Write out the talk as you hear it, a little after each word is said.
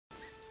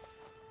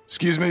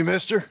Excuse me,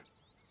 mister?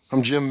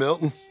 I'm Jim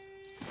Milton.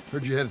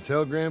 Heard you had a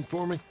telegram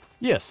for me?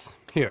 Yes,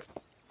 here.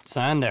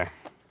 Sign there.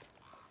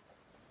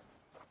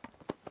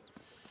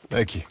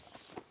 Thank you.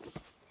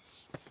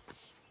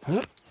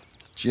 Huh?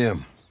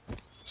 Jim,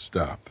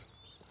 stop.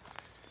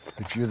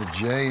 If you're the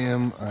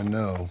JM I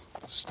know,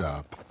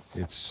 stop.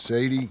 It's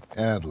Sadie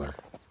Adler.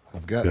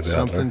 I've got Good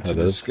something Adler, to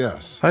that is.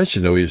 discuss. How did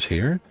you know he was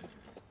here?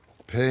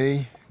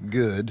 Pay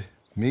good.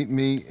 Meet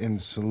me in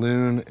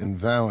saloon in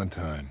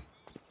Valentine.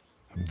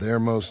 I'm there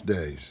most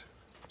days.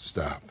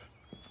 Stop.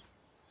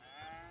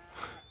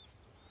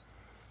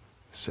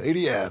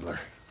 Sadie Adler.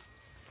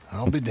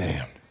 I'll be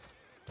damned.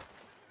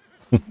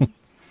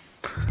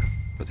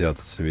 But the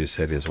odds to be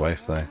Sadie's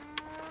wife, though.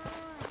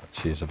 What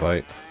she's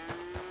about.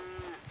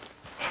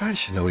 How did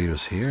she know he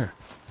was here?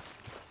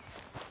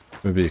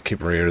 Maybe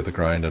keep her ear to the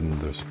ground, and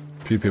there's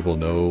a few people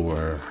know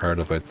or heard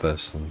about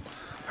this and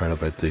heard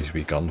about these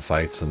wee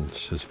gunfights, and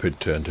she's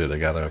put two and two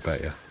together, I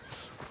bet you.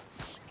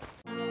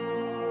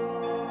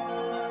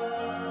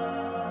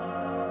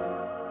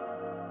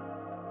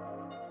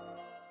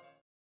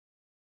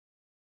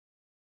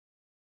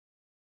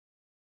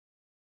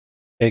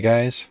 Hey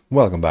guys,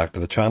 welcome back to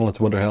the channel. It's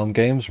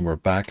WinterhelmGames, and we're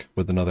back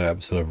with another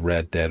episode of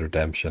Red Dead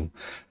Redemption.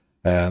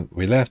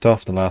 We left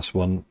off the last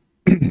one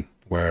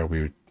where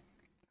we were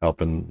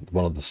helping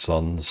one of the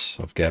sons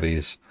of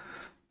Geddes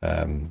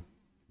ride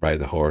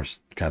the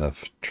horse, kind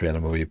of train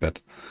him a wee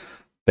bit.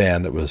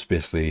 Then it was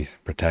basically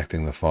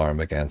protecting the farm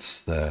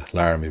against the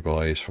Laramie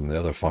boys from the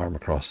other farm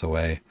across the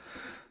way,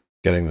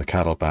 getting the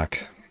cattle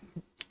back.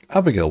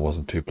 Abigail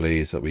wasn't too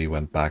pleased that we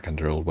went back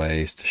into our old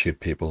ways to shoot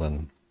people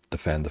and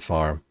defend the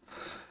farm.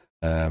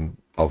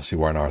 Obviously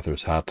wearing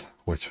Arthur's hat,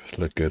 which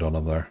looked good on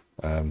him there.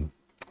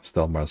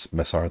 Still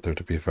miss Arthur,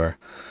 to be fair.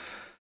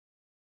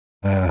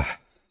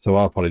 So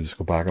I'll probably just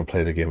go back and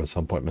play the game at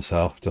some point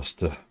myself, just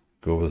to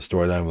go over the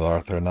storyline with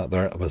Arthur and that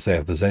there. I would say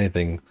if there's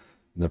anything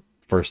in the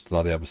first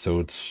lot of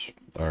episodes,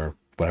 or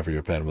whenever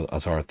you're playing with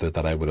as Arthur,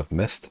 that I would have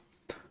missed,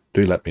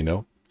 do let me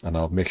know, and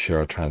I'll make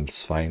sure I try and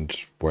find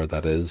where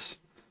that is,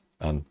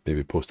 and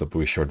maybe post a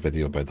wee short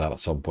video about that at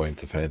some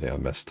point if anything I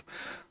missed.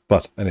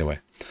 But anyway,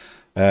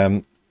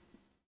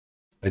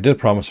 I did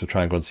promise to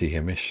try and go and see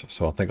Hamish,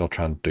 so I think I'll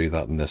try and do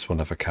that in this one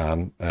if I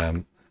can.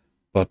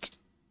 But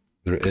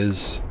there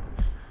is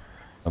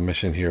a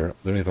mission here.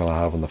 The only thing I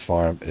have on the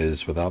farm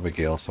is with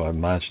Abigail, so I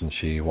imagine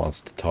she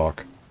wants to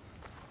talk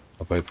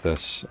about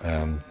this.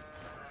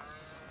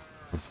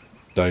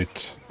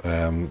 Doubt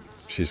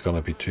she's going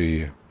to be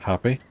too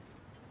happy.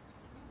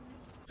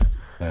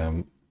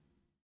 That's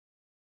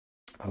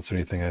the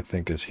only thing I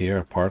think is here,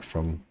 apart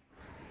from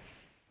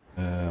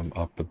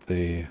up at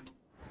the...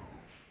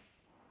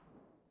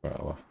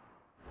 Well,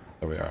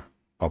 there we are.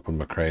 Up in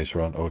McCrae's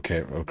Run.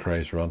 Okay,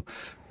 McCrae's Run.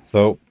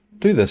 So,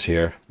 do this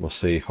here. We'll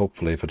see.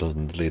 Hopefully, if it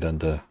doesn't lead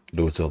into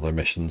loads of other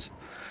missions,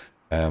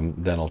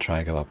 then I'll try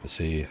and get up and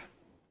see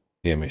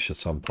Hamish at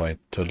some point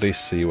to at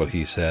least see what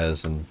he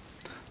says and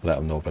let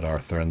him know about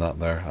Arthur and that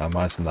there. I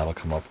imagine that'll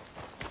come up.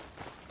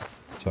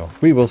 So,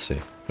 we will see.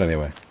 But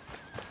anyway.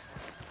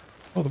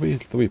 Oh, the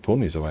wee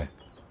pony's away.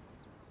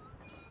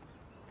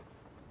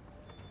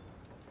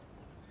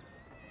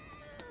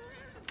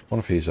 I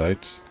wonder if he's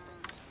out.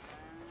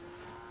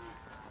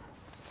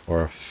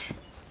 Or if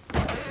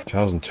she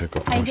hasn't took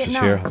off. Oh, she's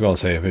here. I was going to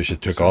say if she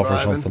took off or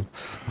something.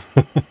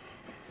 I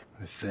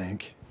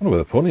think. I wonder where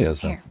the pony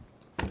is then.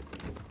 Here.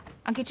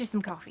 I'll get you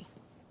some coffee.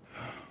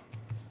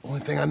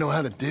 Only thing I know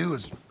how to do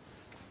is...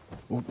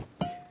 Well,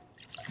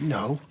 you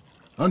know,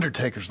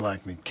 undertakers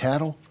like me.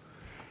 Cattle,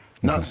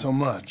 not so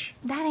much.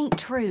 That ain't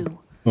true.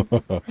 Ain't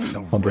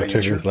no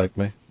Undertakers rancher. like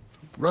me.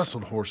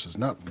 Rustled horses,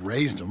 not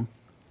raised them.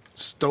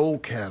 Stole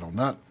cattle,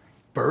 not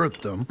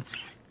birthed them.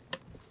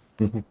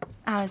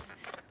 I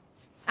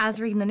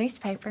was reading the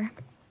newspaper.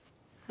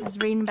 I was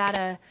reading about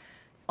a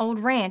old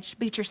ranch,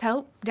 Beecher's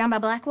Hope, down by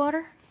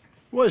Blackwater.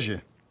 Was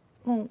you?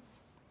 Well,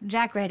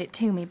 Jack read it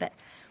to me, but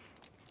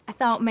I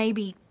thought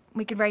maybe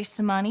we could raise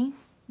some money.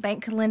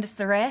 Bank could lend us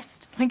the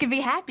rest. We could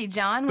be happy,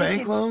 John.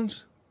 Bank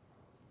loans?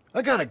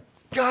 I got a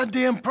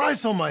goddamn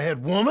price on my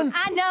head, woman.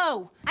 I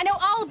know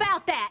all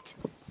about that.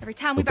 Every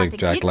time we I about think to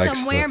Jack get likes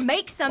somewhere, the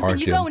make something, you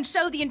arguing. go and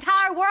show the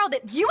entire world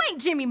that you ain't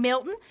Jimmy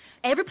Milton.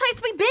 Every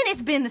place we've been,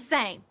 it's been the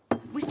same.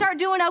 We start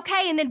doing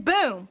okay, and then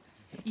boom,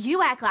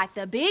 you act like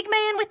the big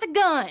man with the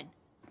gun.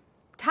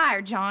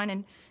 Tired, John,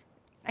 and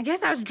I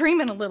guess I was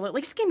dreaming a little. At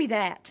least give me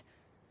that.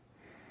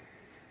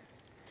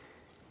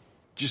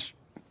 Just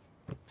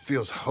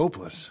feels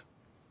hopeless.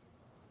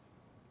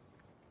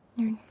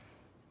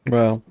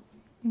 Well,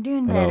 You're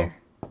doing Hello. better.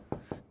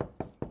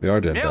 we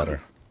are doing Milton.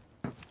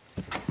 better.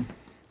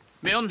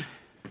 Milton,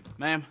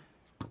 ma'am.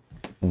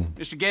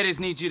 Mr. Geddes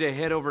needs you to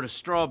head over to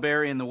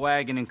Strawberry in the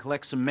wagon and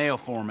collect some mail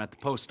for him at the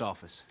post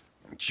office.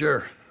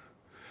 Sure.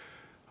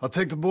 I'll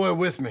take the boy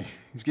with me.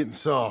 He's getting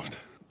soft.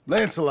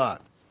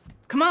 Lancelot.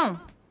 Come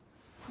on.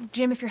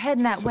 Jim, if you're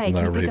heading that way, Sitting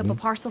can you there pick up a reading.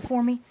 parcel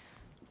for me?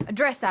 A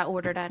dress I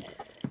ordered. I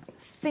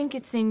think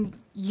it's in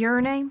your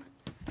name.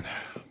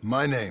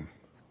 My name.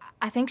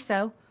 I think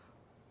so.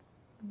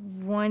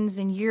 One's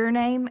in your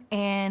name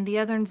and the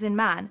other one's in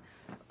mine.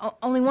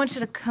 Only one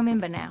should have come in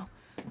by now.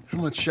 How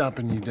much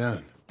shopping you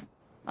done?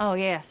 Oh,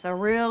 yes, a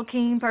real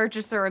keen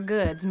purchaser of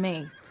goods,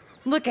 me.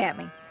 Look at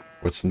me.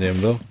 What's the name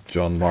though?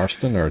 John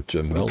Marston or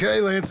Jim Milton?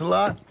 Okay,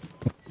 Lancelot.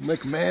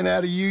 Make a man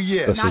out of you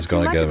yet. This Not is too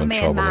gonna much get of him a in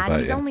man, trouble, I mind. bet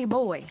He's you. only a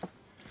boy.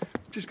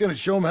 Just gonna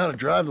show him how to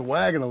drive the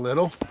wagon a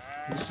little.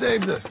 And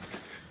save the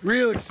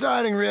real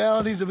exciting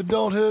realities of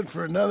adulthood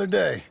for another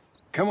day.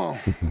 Come on,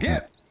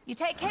 get. You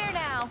take care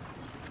now.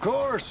 Of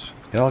course.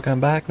 Y'all come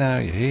back now,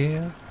 you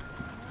hear?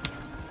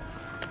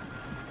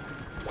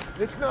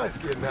 It's nice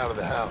getting out of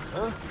the house,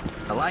 huh?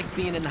 I like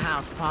being in the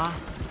house, Pa.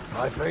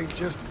 Life ain't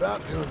just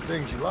about doing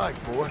things you like,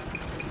 boy.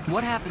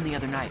 What happened the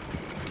other night?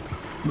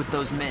 With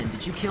those men,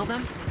 did you kill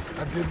them?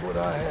 I did what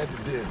I had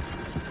to do.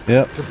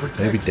 Yep, To protect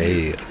maybe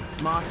you. dead.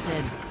 Ma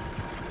said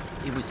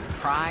it was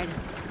pride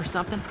or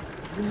something?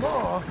 Your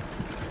ma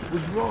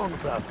was wrong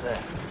about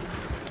that.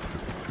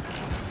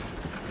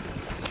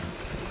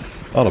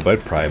 Not about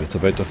pride, it's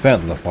about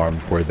defending the farm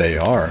where they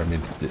are. I mean,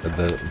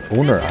 the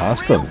owner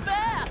asked them.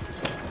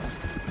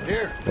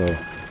 Here, So,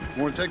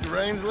 want to take the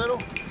reins a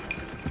little?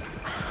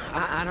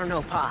 I don't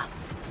know, Pa.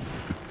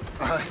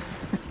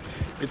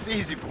 It's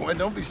easy, boy.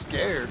 Don't be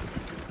scared.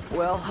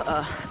 Well,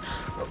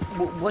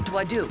 what do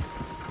I do?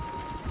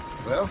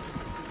 Well,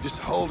 just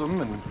hold them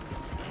and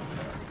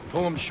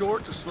pull them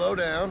short to slow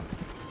down.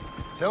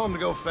 Tell them to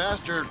go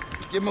faster.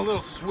 Give them a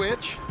little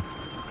switch.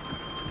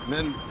 And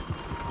then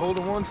pull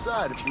to one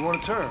side if you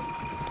want to turn.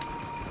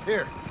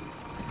 Here,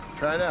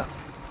 try it out.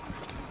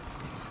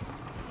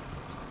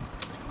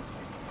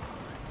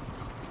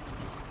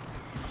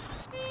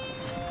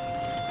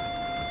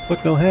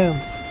 look, no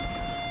hands.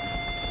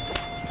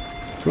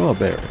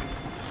 Strawberry.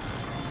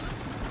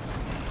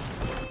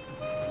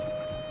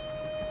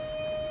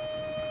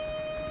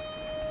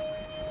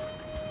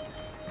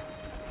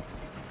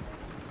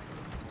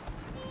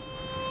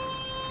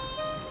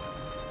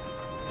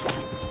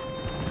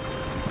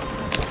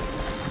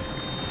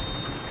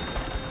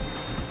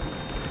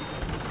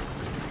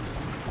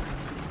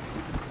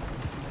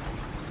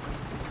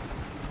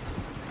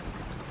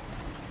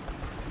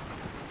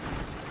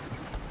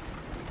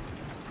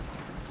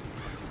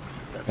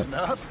 That's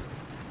enough.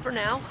 For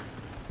now.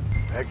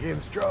 Back in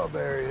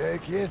Strawberry, eh,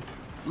 kid?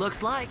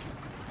 Looks like.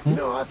 You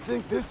know, I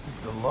think this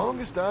is the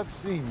longest I've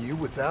seen you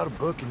without a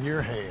book in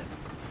your hand.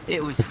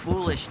 It was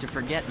foolish to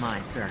forget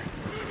mine, sir.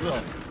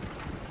 Look,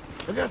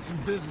 I got some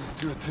business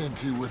to attend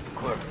to with the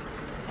clerk.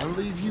 I'll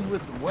leave you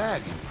with the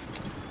wagon.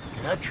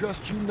 Can I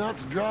trust you not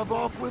to drive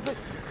off with it?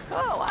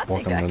 Oh, I think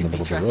Walking I in can the be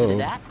middle of the trusted road. to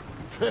that.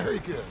 Very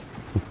good.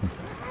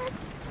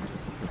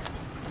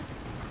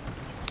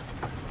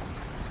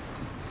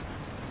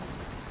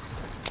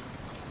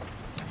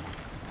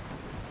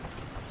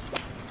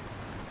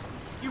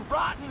 You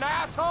rotten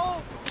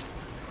asshole!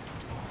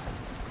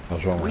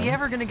 What's wrong with We him?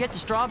 ever gonna get to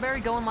Strawberry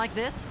going like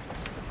this?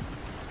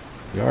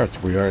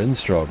 We are in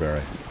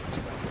Strawberry.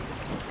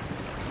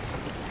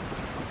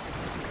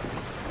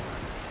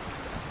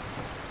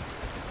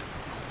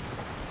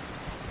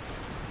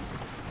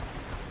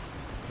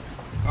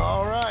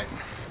 All right,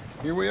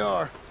 here we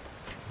are.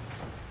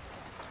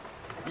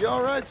 You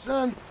all right,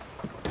 son?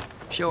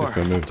 I Sure.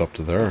 think we moved up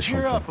to there or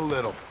Cheer something. up a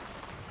little.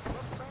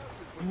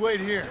 You wait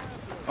here.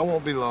 I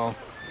won't be long.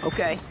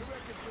 Okay.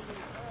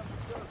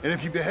 And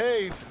if you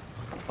behave,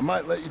 I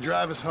might let you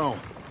drive us home.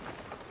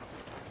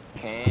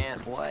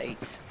 Can't wait.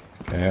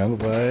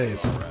 Can't wait.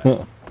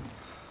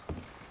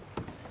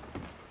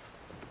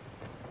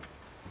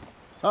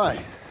 Hi,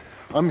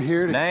 I'm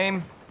here to...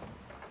 Name?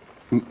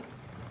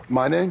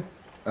 My name?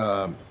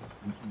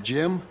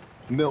 Jim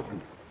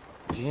Milton.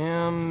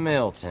 Jim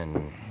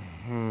Milton.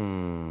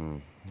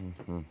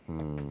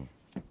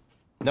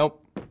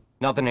 Nope,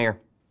 nothing here.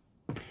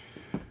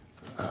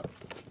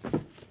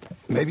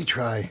 Maybe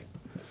try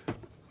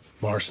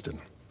Marston.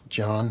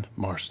 John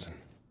Marston.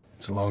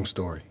 It's a long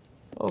story.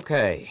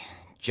 Okay,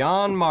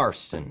 John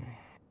Marston.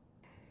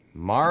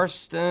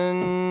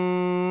 Marston...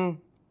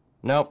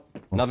 Nope,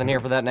 nothing here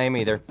for that name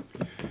either.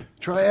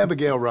 Try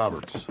Abigail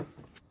Roberts.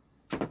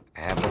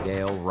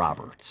 Abigail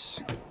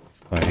Roberts.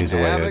 He's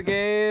away.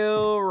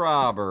 Abigail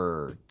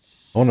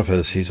Roberts. One of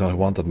he's a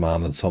wanted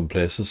man in some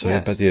places, so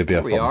Yes, I bet you'd be a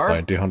here we fun are.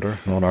 bounty hunter,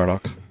 knowing our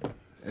luck.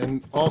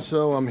 And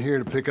also, I'm here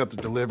to pick up the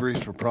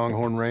deliveries for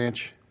Pronghorn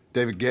Ranch.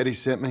 David Getty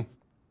sent me.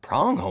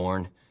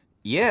 Pronghorn?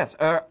 Yes,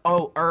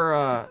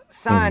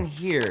 sign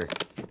here.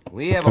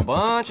 We have a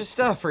bunch of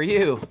stuff for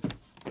you.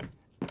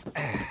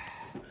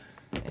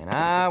 And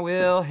I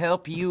will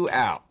help you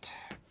out.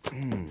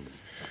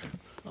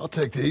 I'll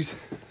take these.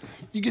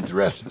 You get the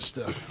rest of the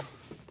stuff.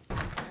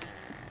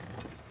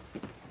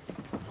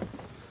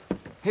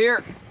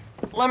 Here,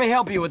 let me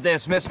help you with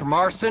this, Mr.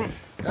 Marston.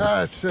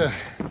 It's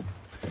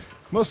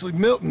mostly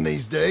Milton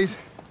these days.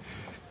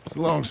 It's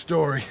a long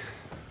story.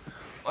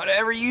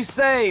 Whatever you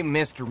say,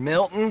 Mr.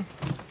 Milton.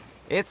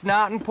 It's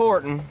not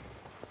important.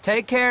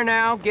 Take care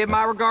now. Give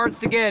my regards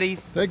to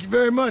Geddes. Thank you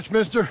very much,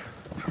 mister.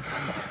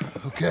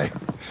 Okay,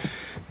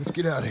 let's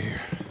get out of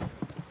here.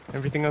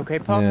 Everything okay,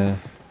 Pop? Yeah.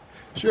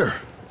 Sure.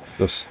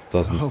 This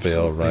doesn't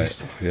feel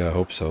right. Yeah, I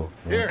hope so.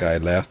 Here, The guy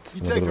left.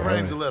 you in a take bit the of a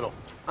reins a hurry. little.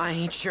 I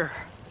ain't sure.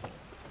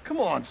 Come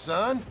on,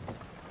 son.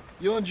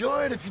 You'll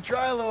enjoy it if you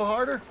try a little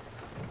harder.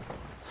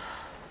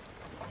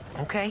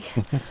 Okay.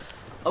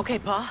 Okay,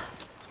 Pa.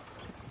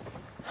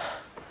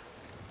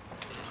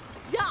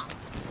 Yeah.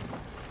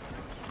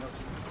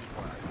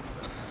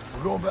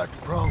 We're going back to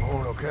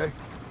Pronghorn, okay?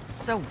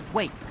 So,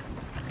 wait.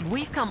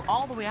 We've come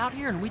all the way out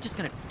here and we just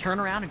gonna turn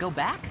around and go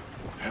back?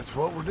 That's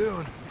what we're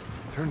doing.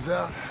 Turns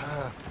out,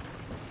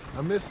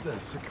 I missed the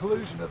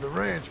seclusion of the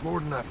ranch more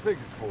than I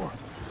figured for.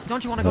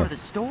 Don't you want to go to the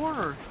store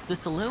or the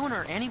saloon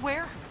or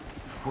anywhere?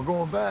 We're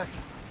going back,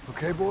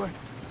 okay, boy?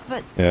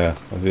 But Yeah,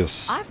 I've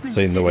just I've been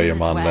seen the way your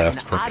sitting in man this wagon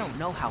left quick. I don't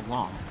know how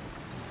long.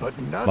 But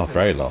nothing. Not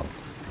very long.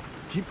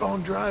 Keep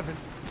on driving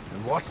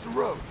and watch the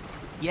road.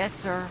 Yes,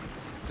 sir.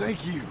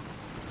 Thank you.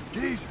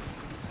 Jesus.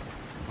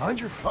 Mind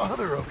your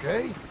father,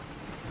 okay?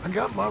 I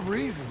got my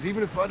reasons,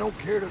 even if I don't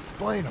care to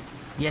explain them.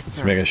 Yes, Just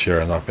sir. making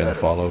sure I'm not being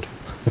followed.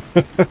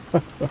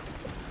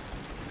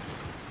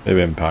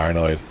 Maybe I'm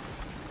paranoid.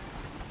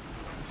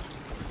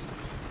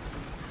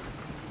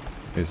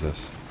 Who's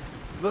this?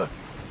 Look,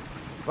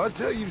 if I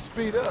tell you to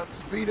speed up,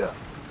 speed up.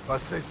 If I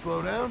say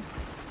slow down,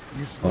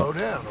 you slow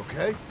down,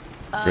 okay?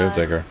 Grave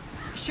digger.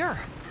 Sure.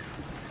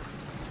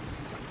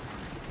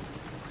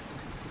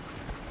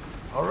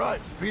 All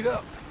right, speed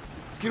up.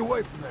 Let's get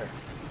away from there.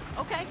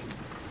 Okay.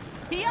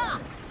 Yeah.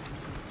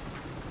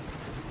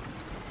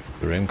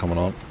 The rain coming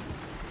on.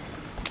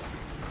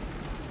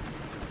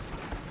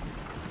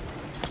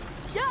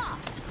 Yeah.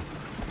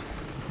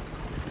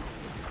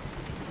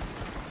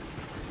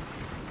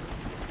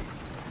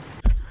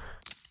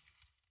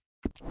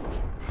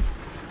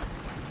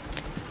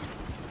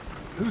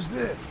 Who's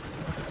this?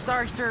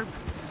 Sorry, sir.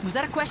 Was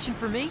that a question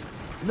for me?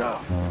 No,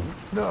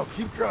 no,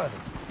 keep driving.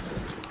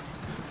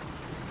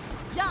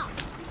 Yeah.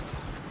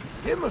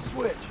 Give him a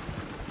switch.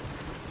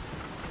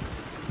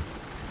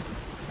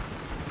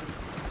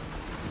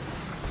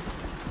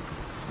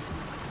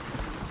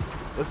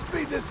 Let's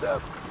speed this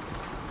up.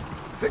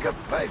 Pick up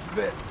the pace a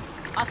bit.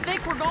 I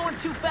think we're going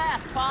too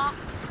fast, Pa.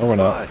 Oh, we're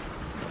not.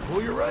 Fine.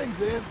 Pull your reins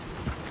in.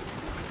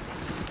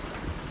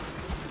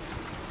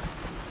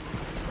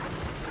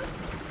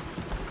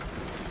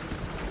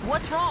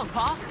 What's wrong,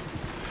 Pa?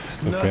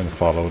 We're being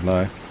followed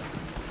now.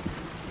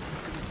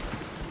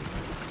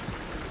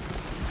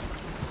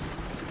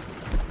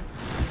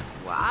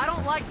 Well, I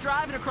don't like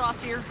driving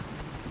across here.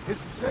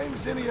 It's the same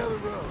as any other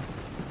road.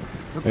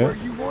 Look Yeah. where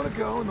you want to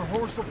go and the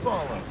horse will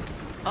follow.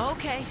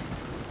 Okay.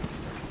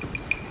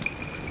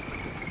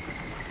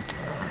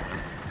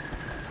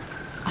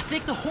 I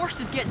think the horse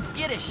is getting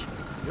skittish.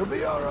 You'll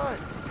be all right.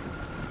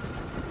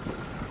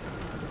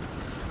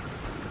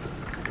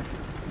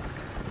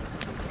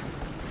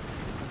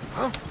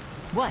 Huh?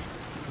 What?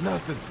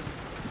 Nothing.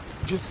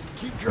 Just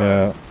keep driving.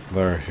 Yeah,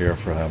 they're here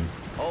for him.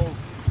 Oh,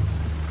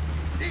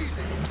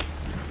 Easy.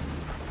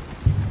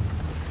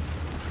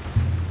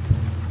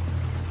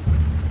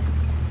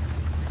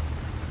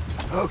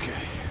 Okay.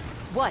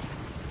 what?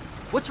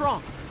 What's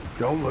wrong?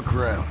 Don't look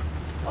around.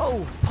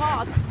 Oh,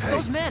 Pa, Hey.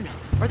 those men,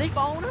 are they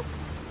following us?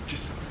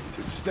 Just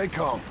stay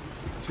calm.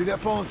 See that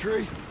fallen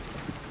tree?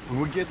 When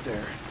we get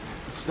there,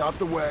 stop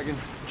the wagon,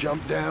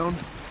 jump down,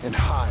 and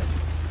hide.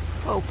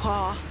 Oh,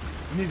 Pa.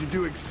 You need to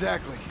do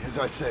exactly as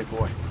I say,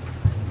 boy.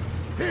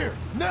 Here,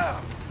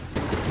 now!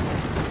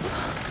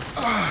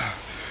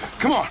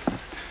 Come on!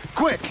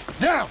 Quick,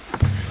 down!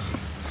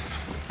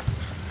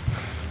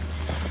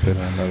 Been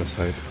on the other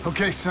side.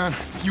 Okay, son,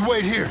 you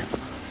wait here.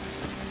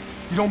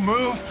 You don't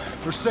move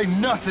or say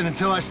nothing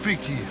until I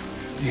speak to you.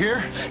 You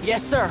hear?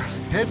 Yes, sir.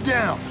 Head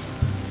down.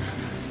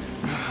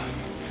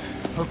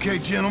 Okay,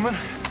 gentlemen.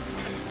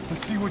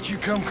 Let's see what you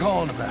come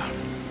calling about.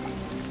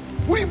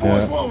 What do you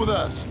boys want with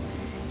us?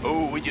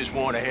 Oh, we just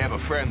want to have a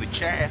friendly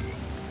chat.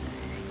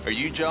 Are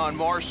you John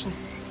Morrison?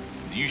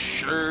 You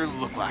sure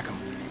look like him.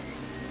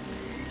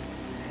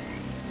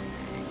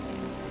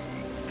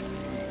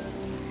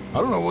 I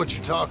don't know what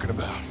you're talking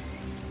about.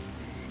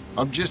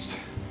 I'm just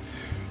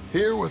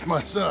here with my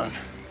son.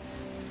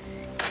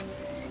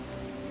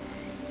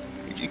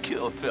 You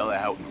killed a fella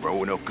out in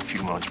Roanoke a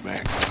few months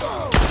back.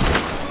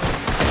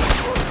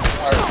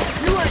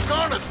 You ain't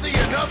gonna see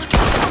another.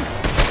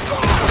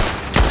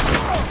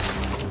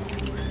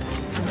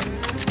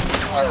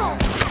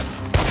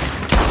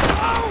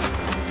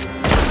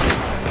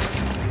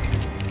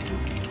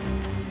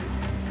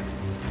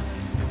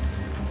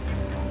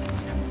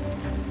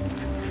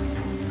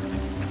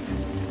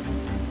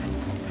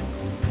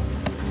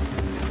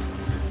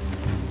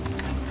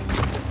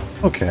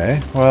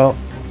 Okay, well,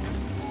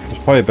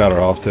 it's probably better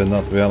off doing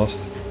that, to be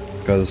honest,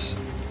 because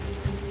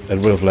it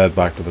would have led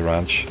back to the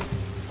ranch,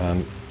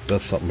 and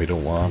that's something we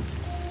don't want.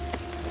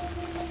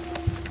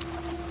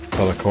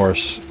 But of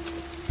course,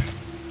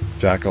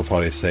 Jack will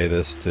probably say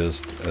this to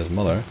his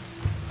mother,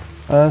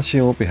 and she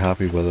won't be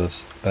happy with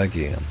us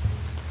again.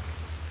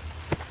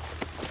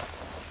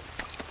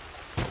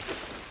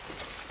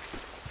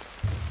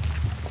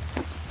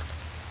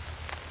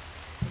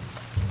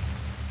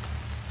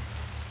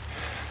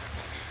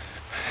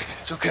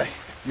 It's okay.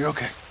 You're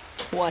okay.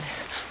 What?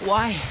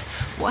 Why?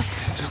 What?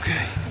 It's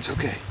okay. It's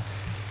okay.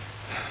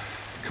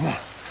 Come on.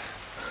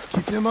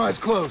 Keep them eyes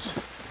closed.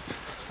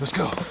 Let's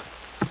go.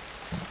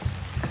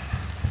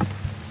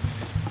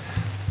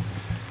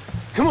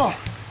 Come on.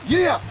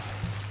 Get out.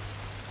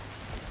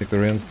 Take the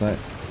reins now.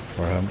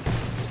 For him.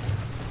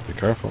 Be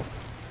careful.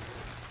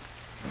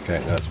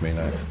 Okay, that's me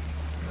now.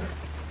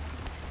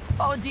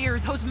 Oh dear,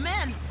 those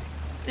men!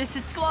 This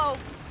is slow.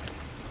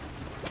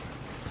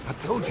 I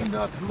told you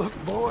not to look,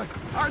 boy.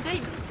 Are they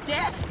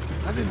dead?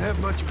 I didn't have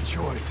much of a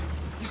choice.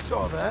 You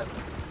saw that.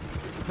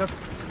 Now,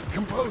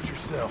 compose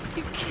yourself.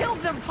 You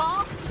killed them,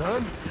 Pa!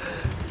 Son,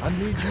 I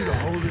need you to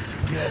hold it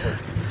together.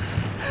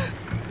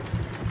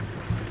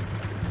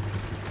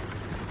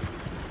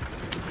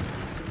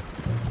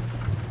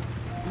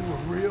 You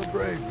were real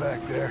brave back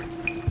there.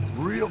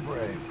 Real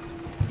brave.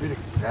 Did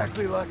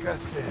exactly like I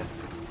said.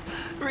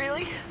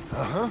 Really?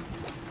 Uh-huh.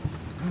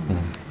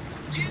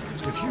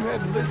 If you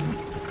hadn't listened,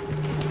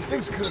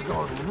 things could have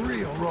gone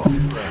real wrong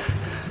for us.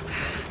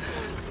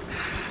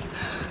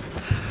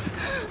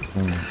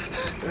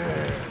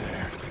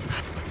 There.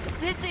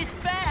 This is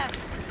fast!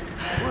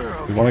 We're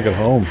okay. We want to get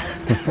home.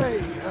 Hey,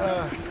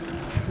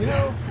 you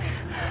know,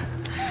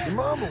 your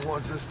mama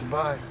wants us to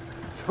buy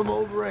some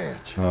old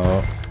ranch.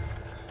 Oh.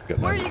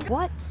 Getting Where out. are you?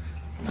 What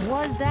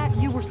was that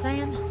you were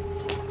saying?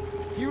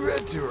 You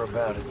read to her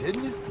about it,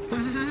 didn't you?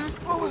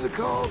 Mm-hmm. What was it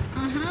called?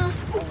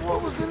 Mm-hmm.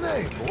 What was the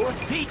name, boy?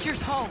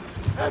 Beecher's Home.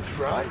 That's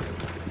right.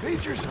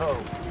 Beecher's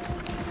Home.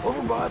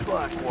 Over by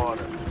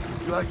Blackwater.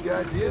 You like the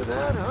idea of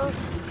that,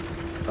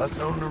 huh? Us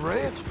on the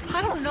ranch?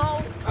 I don't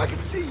know. I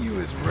could see you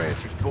as a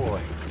rancher's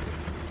boy.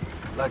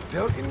 Like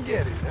Duncan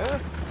Geddes, huh?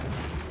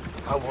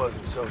 I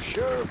wasn't so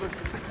sure, but...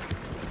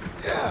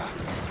 yeah.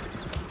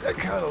 That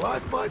kind of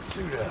life might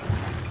suit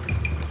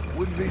us.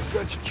 Wouldn't be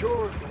such a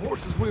chore if the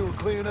horses we were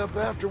cleaning up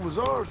after was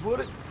ours,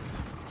 would it?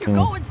 You're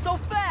going so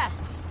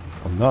fast!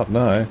 I'm not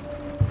now.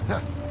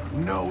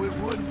 No, it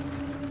wouldn't.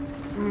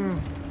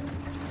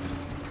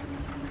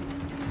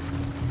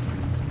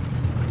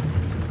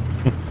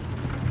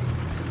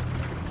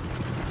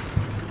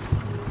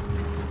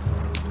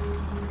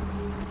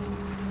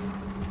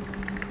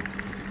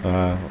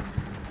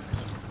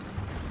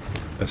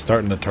 It's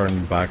starting to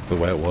turn back the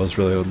way it was,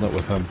 really, isn't it,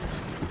 with him?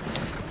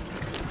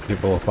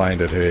 People will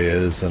find out who he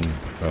is and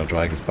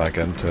drag us back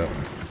into it.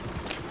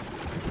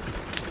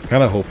 I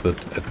kind of hope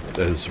that it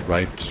is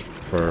right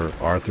for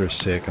Arthur's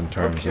sake in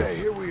terms Okay, of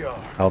here we are.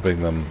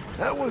 helping them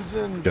That was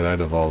an get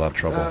out of all that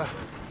trouble.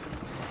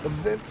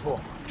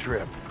 eventful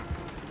trip.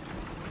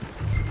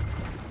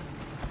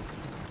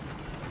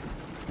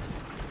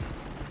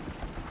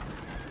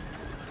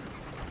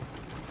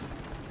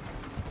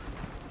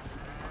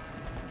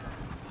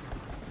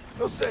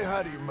 Go say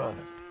hi to your mother.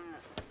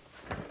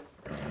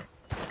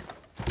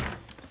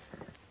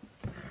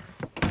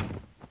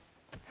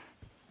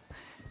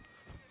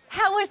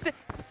 How was the...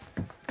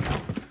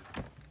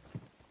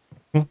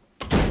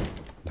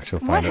 Like she'll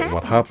find out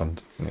what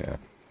happened. Yeah.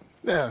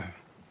 Yeah.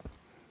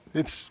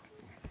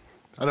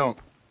 I don't...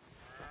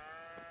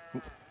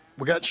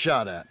 We got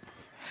shot at.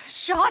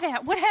 Shot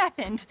at? What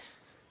happened?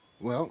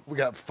 Well, we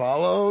got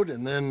followed,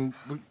 and then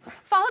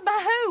Followed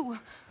by who?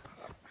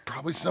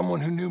 probably someone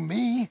who knew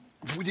me.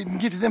 If we didn't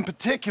get to them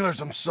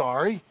particulars, I'm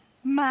sorry.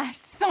 My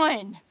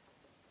son.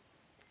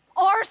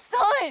 Our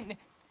son.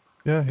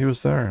 Yeah, he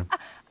was there.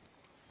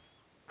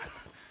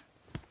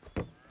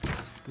 It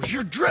was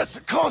your dress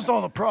that caused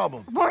all the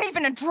problem. Weren't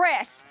even a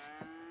dress.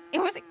 It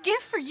was a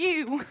gift for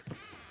you.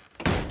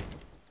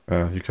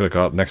 You could have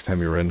got next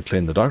time you were in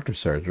clean the doctor's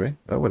surgery.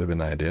 That would have been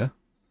an idea.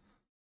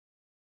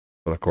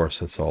 But of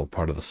course, it's all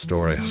part of the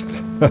story,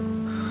 isn't it?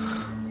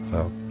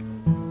 So,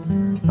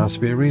 there has to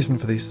be a reason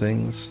for these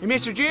things. Hey,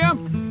 Mr.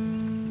 Jim?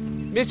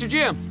 Mr.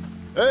 Jim,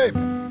 Hey,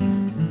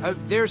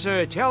 there's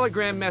a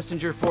telegram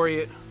messenger for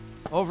you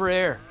over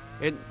there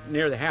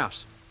near the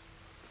house.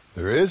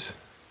 there is?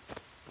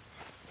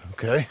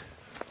 Okay.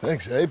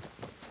 Thanks, Abe.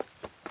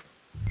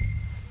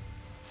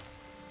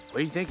 What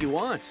do you think he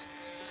wants?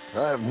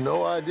 I have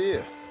no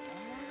idea.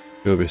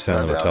 You'll be I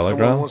sending a doubt someone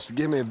telegram? wants to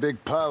give me a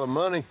big pile of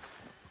money.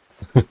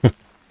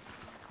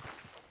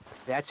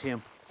 That's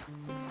him.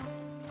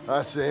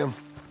 I see him.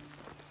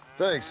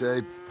 Thanks,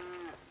 Abe.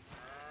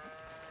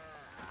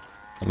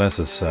 Unless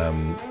it's,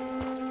 who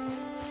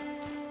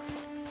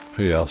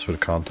else would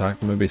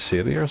contact? Maybe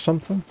Sadie or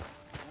something?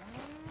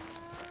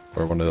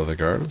 Or one of the other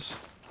girls?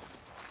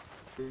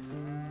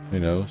 Who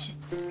knows?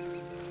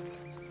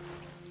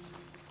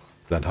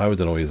 Then how would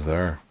they know he's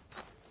there?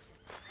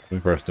 The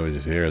only person who knows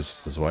he's here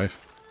is his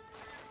wife.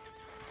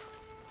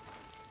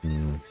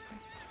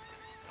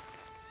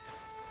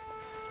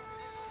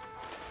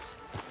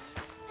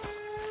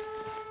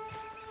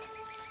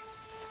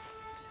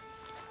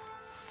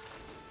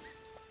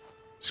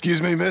 Excuse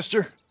me,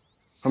 mister.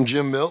 I'm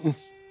Jim Milton.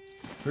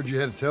 Heard you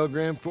had a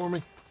telegram for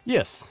me.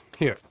 Yes,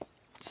 here.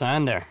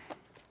 Sign there.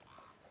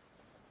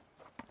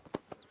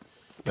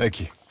 Thank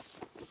you.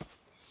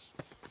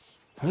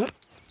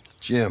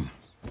 Jim,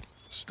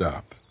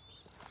 stop.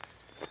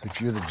 If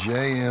you're the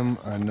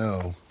JM I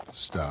know,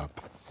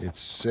 Stop. It's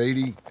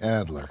Sadie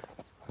Adler.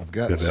 I've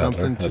got Sadie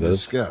something Adler, to it is.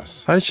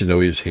 discuss. How did you know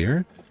he was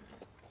here?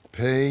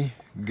 Pay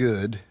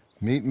good.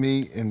 Meet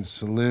me in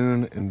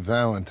saloon in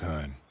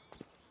Valentine.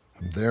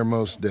 I'm there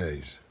most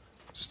days.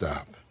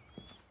 Stop.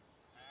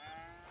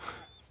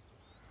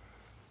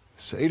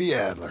 Sadie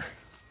Adler.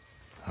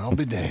 I'll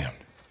be damned.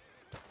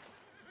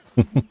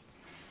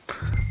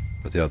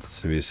 But yeah,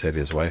 that's to be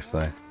Sadie's wife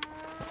now.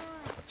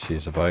 What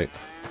she's about.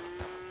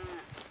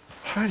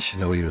 How did she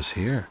know he was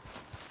here?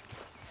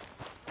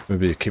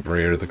 Maybe you keep her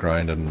ear to the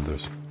ground, and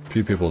there's a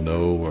few people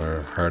know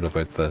or heard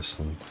about this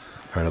and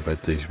heard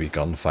about these wee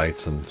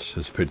gunfights, and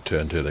she's put two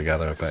and two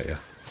together, I bet you.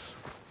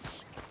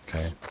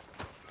 Okay.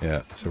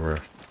 Yeah, so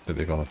we're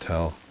really gonna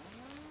tell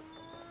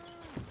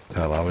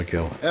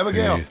Abigail.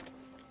 Abigail!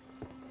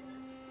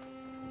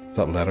 Is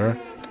that letter?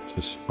 It's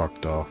just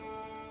fucked off.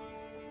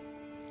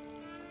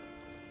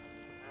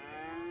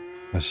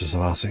 This is the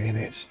last thing he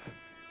needs.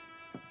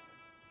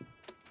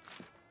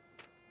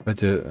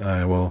 But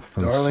well,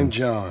 for Darling instance,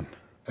 John,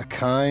 a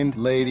kind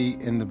lady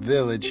in the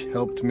village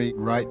helped me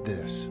write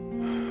this.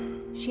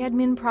 She had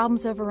men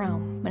problems of her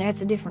own, but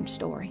that's a different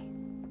story.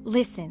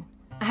 Listen,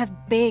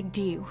 I've begged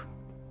you,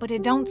 but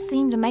it don't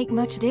seem to make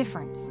much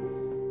difference.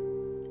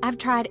 I've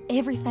tried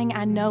everything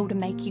I know to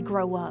make you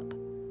grow up.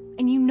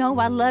 And you know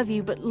I love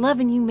you, but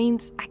loving you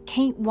means I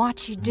can't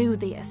watch you do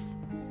this.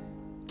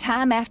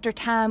 Time after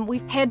time,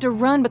 we've had to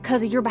run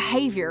because of your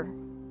behavior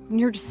and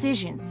your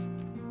decisions.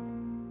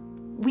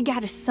 We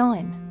got a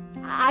son.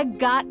 I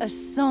got a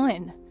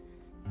son.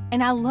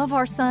 And I love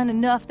our son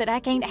enough that I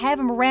can't have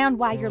him around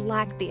while you're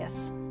like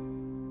this.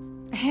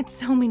 I had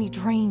so many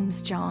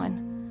dreams,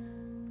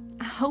 John.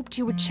 I hoped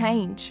you would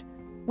change.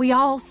 We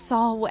all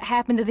saw what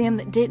happened to them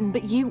that didn't,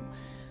 but you...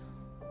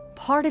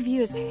 Part of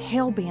you is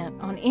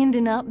hell-bent on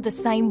ending up the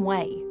same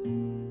way.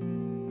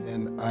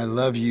 And I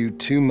love you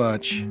too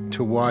much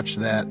to watch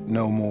that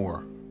no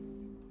more.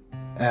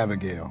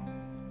 Abigail.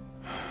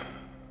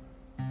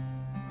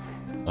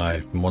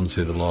 I once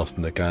see the lost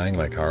in the gang,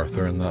 like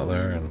Arthur and that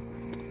there, and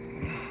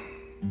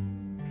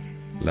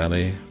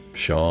Lenny,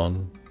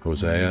 Sean,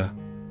 Hosea.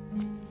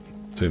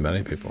 Too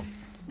many people.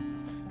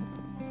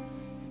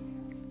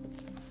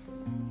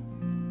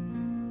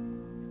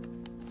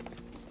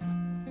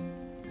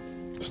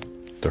 Just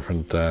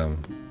different,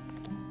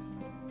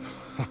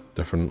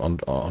 different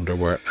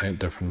underwear,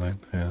 different thing,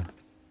 yeah.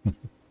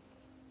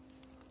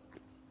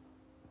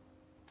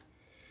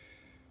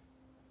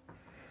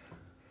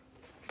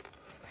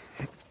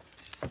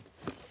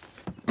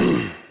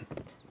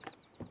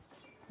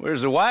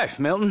 Where's the wife,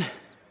 Milton?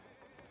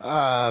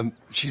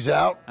 She's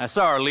out. I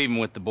saw her leaving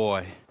with the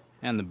boy.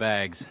 And the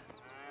bags.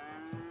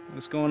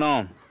 What's going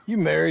on? You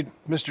married,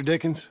 Mr.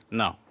 Dickens?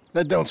 No.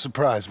 That don't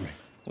surprise me.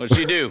 What'd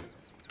she do?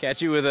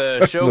 Catch you with a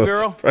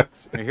showgirl?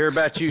 I hear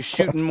about you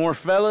shooting more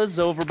fellas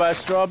over by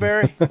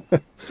Strawberry?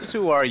 Just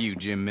who are you,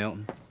 Jim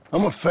Milton?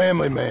 I'm a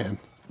family man.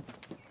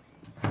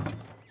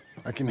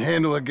 I can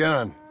handle a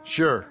gun,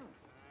 sure.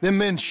 Them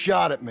men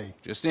shot at me.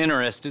 Just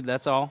interested,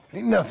 that's all.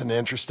 Ain't nothing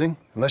interesting,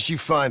 unless you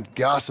find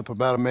gossip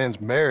about a man's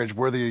marriage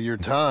worthy of your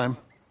time.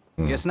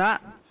 Guess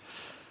not.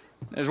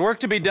 There's work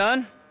to be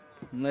done,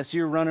 unless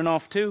you're running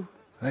off too.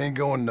 I ain't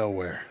going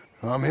nowhere.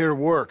 I'm here to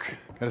work.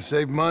 Gotta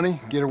save money,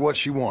 get her what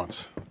she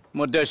wants.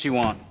 What does she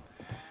want?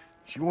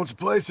 She wants a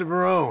place of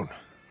her own.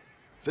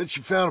 Said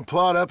she found a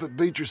plot up at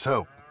Beecher's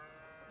Hope.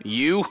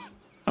 You?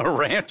 A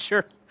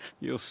rancher?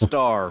 You'll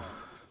starve.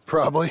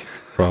 Probably.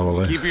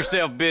 Probably. Keep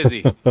yourself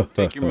busy.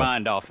 Take your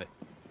mind off it.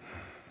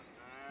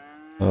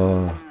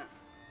 Well,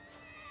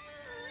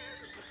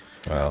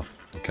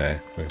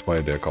 okay. We can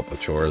probably do a couple of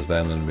chores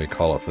then and we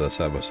call it for this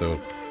episode.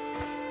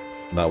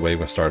 And that way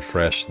we'll start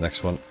fresh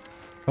next one.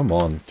 Come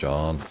on,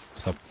 John.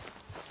 Stop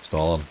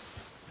stalling.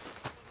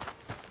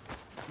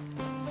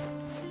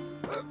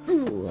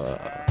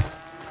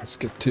 Let's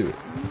get to it.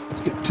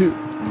 Let's get to it.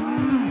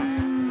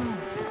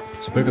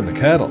 It's bigger than the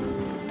cattle.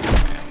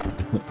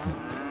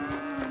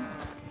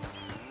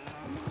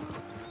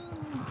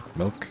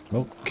 Milk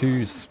the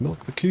coos,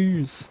 milk the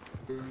coos.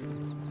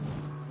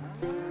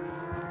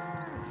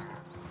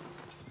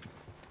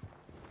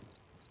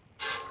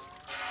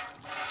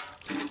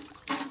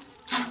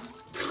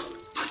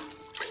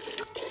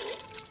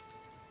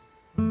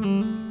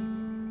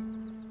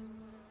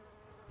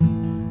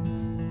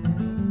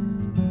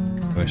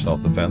 Finished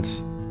off the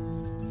fence.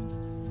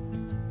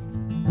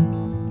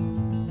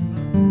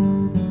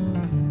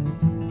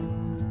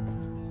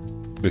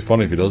 It'd be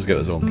funny if he does get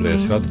his own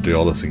place. He'll have to do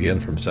all this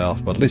again for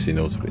himself, but at least he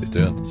knows what he's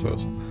doing, I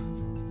suppose.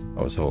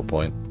 That was the whole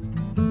point.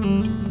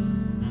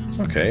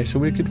 Okay, so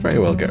we could very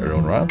well get our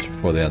own ranch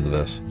before the end of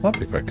this. That'd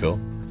be quite cool.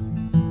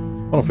 I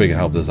wonder if we can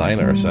help design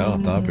it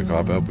ourselves. That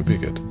would be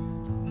good.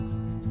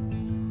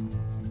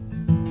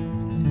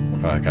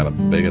 What kind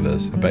of big it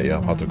is. I bet you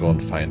I'll have to go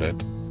and find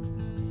out.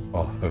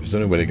 Well, if there's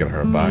any way to get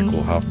her back,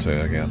 we'll have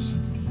to, I guess.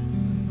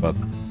 But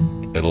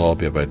it'll all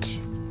be about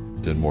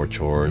doing more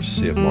chores,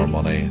 save more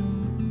money,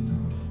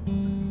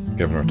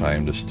 giving her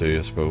time to stew,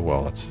 I suppose.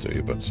 Well, not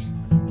stew, but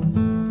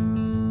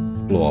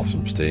blow off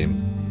some steam.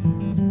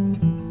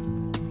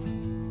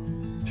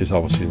 She's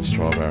obviously in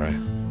Strawberry.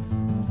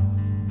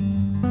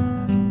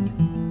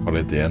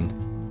 Probably at the end.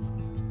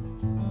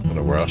 I don't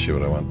know where else she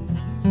would have went.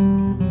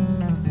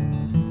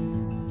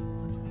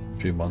 A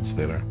few months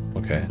later.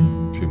 Okay,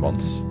 a few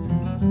months.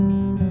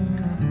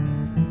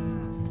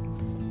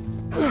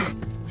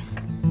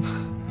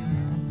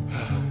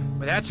 Well,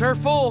 that's her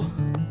full.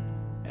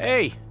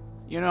 Hey,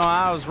 you know,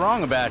 I was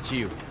wrong about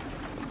you.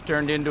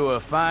 Turned into a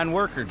fine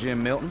worker,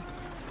 Jim Milton.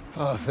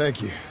 Oh,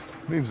 thank you.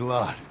 Means a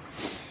lot.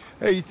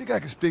 Hey, you think I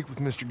could speak with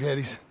Mr.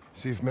 Geddes?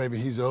 See if maybe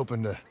he's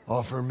open to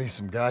offering me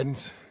some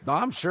guidance?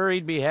 I'm sure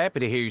he'd be happy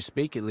to hear you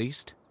speak, at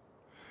least.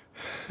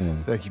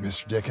 Thank you,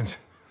 Mr. Dickens.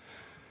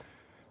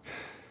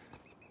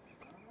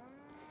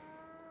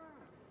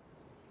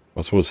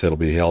 I suppose it'll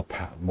be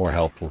more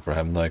helpful for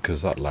him now,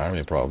 because that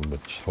alarming problem,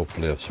 which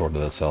hopefully have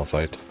sorted itself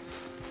out,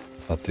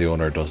 that the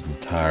owner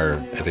doesn't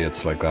hire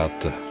idiots like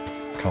that to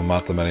come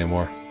at them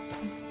anymore.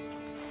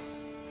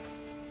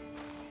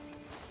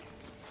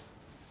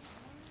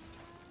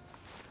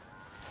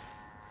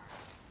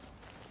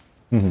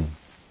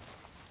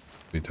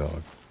 Good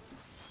dog.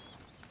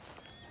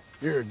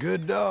 You're a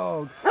good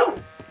dog.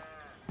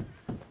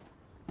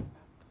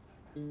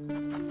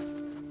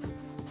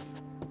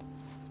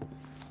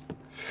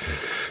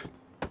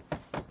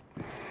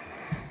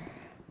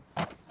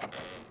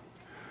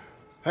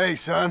 Hey,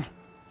 son.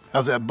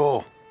 How's that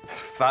bull?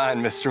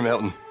 Fine, Mr.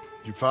 Milton.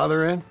 Your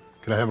father in?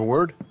 Could I have a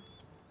word?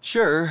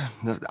 Sure,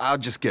 I'll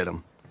just get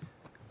him.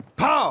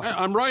 Pa!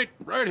 I'm right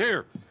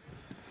here.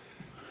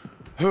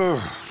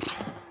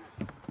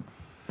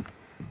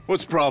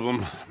 What's the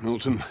problem,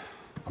 Milton?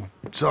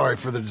 Sorry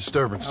for the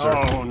disturbance, sir.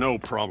 Oh, no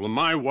problem.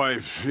 My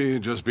wife, she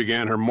just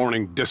began her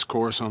morning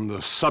discourse on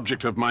the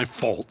subject of my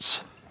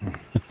faults.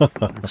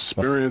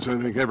 Experience I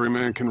think every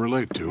man can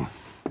relate to.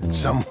 In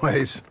some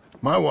ways,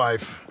 my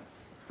wife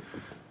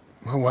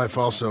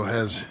also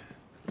has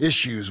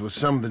issues with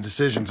some of the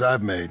decisions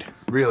I've made.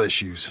 Real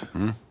issues.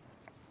 Do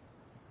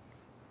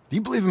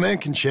you believe a man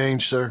can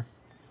change, sir?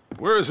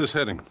 Where is this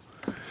heading?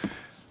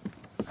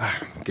 I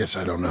guess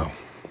I don't know.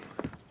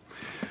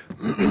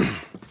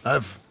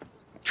 I've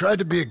tried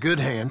to be a good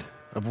hand.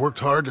 I've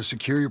worked hard to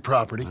secure your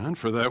property. And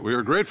for that, we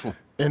are grateful.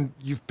 And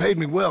you've paid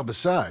me well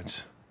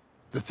besides.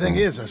 The thing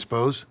is, I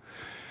suppose,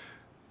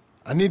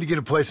 I need to get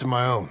a place of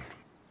my own,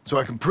 so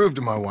I can prove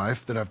to my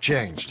wife that I've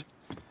changed.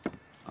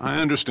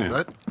 I understand.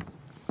 But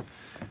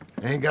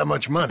I ain't got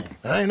much money.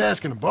 I ain't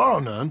asking to borrow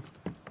none.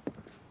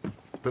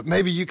 But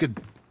maybe you could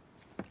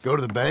go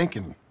to the bank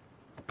and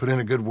put in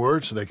a good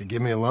word so they could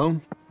give me a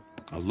loan?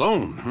 A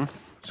loan, huh?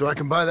 So I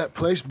can buy that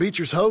place,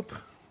 Beecher's Hope?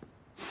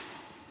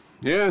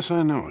 Yes,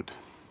 I know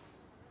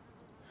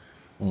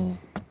it.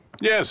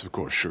 Yes, of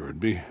course, sure. It'd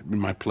be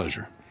my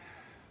pleasure.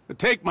 But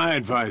take my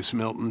advice,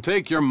 Milton.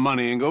 Take your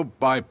money and go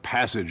buy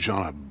passage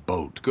on a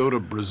boat. Go to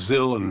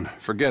Brazil and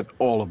forget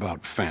all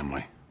about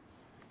family.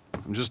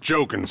 I'm just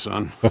joking,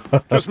 son.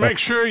 Just make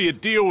sure you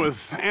deal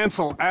with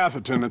Ansel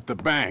Atherton at the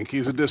bank.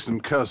 He's a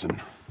distant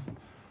cousin.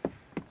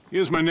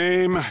 Use my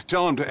name.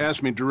 Tell him to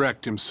ask me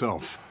direct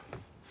himself.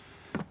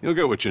 You'll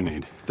get what you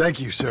need. Thank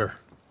you, sir.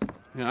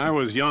 Yeah, I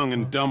was young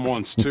and dumb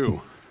once,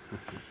 too.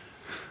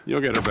 You'll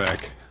get her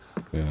back.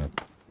 Yeah.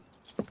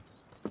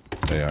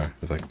 They are.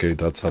 It's like good.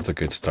 That's a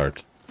good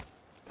start.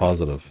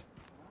 Positive.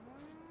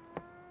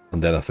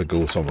 And then if they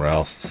go somewhere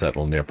else,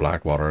 settle near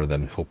Blackwater,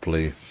 then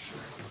hopefully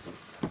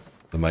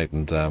they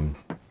mightn't, the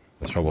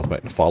trouble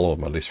mightn't follow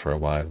them, at least for a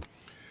while.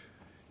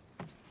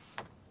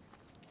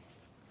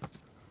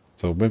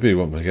 So maybe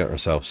when we get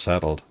ourselves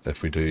settled,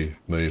 if we do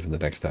move in the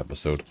next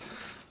episode,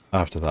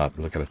 after that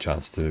we'll get a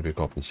chance to maybe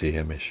go up and see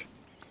Hamish.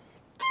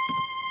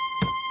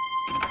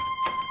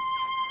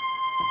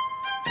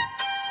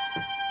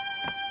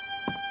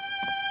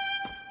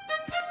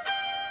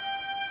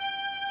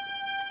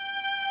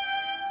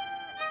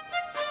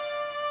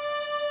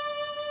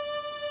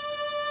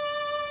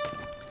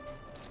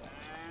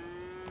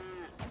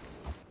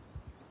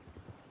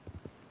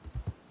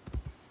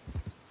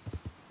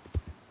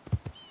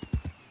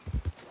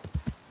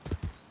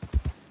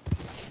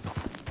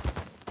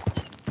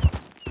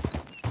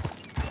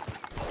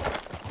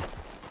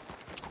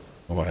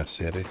 Oh, I have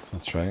Sadie,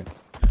 that's right.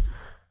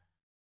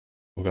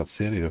 We've got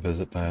Sadie to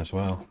visit now as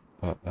well,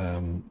 but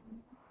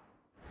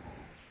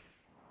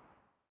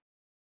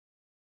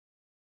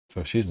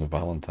so she's in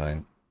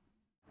Valentine.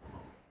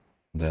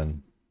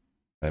 Then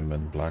I'm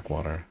in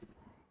Blackwater.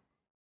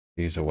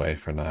 He's away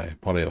for now.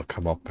 Probably he'll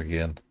come up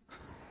again.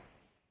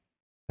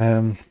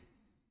 Well,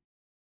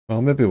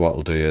 maybe what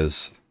I'll do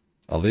is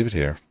I'll leave it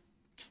here.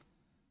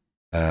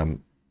 I'll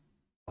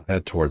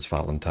head towards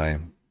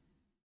Valentine.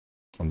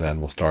 And then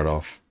we'll start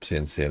off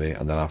seeing Sadie,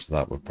 and then after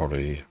that we'll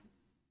probably,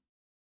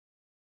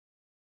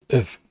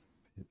 if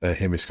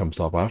Hamish comes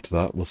up after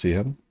that, we'll see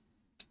him.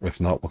 If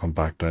not, we'll come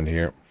back down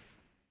here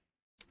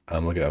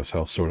and we'll get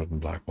ourselves sorted in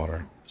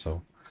Blackwater.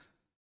 So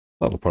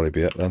that'll probably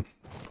be it then.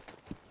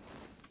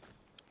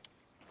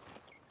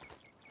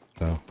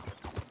 So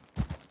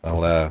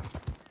I'll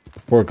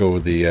forego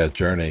the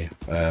journey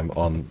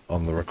on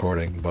the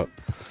recording, but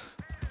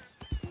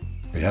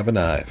we have a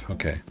knife.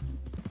 Okay.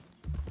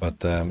 But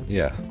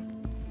yeah,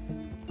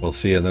 we'll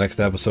see you in the next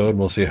episode.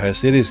 We'll see how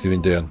City's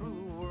been doing.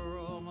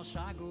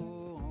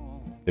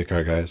 Take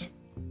care, guys.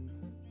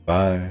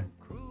 Bye.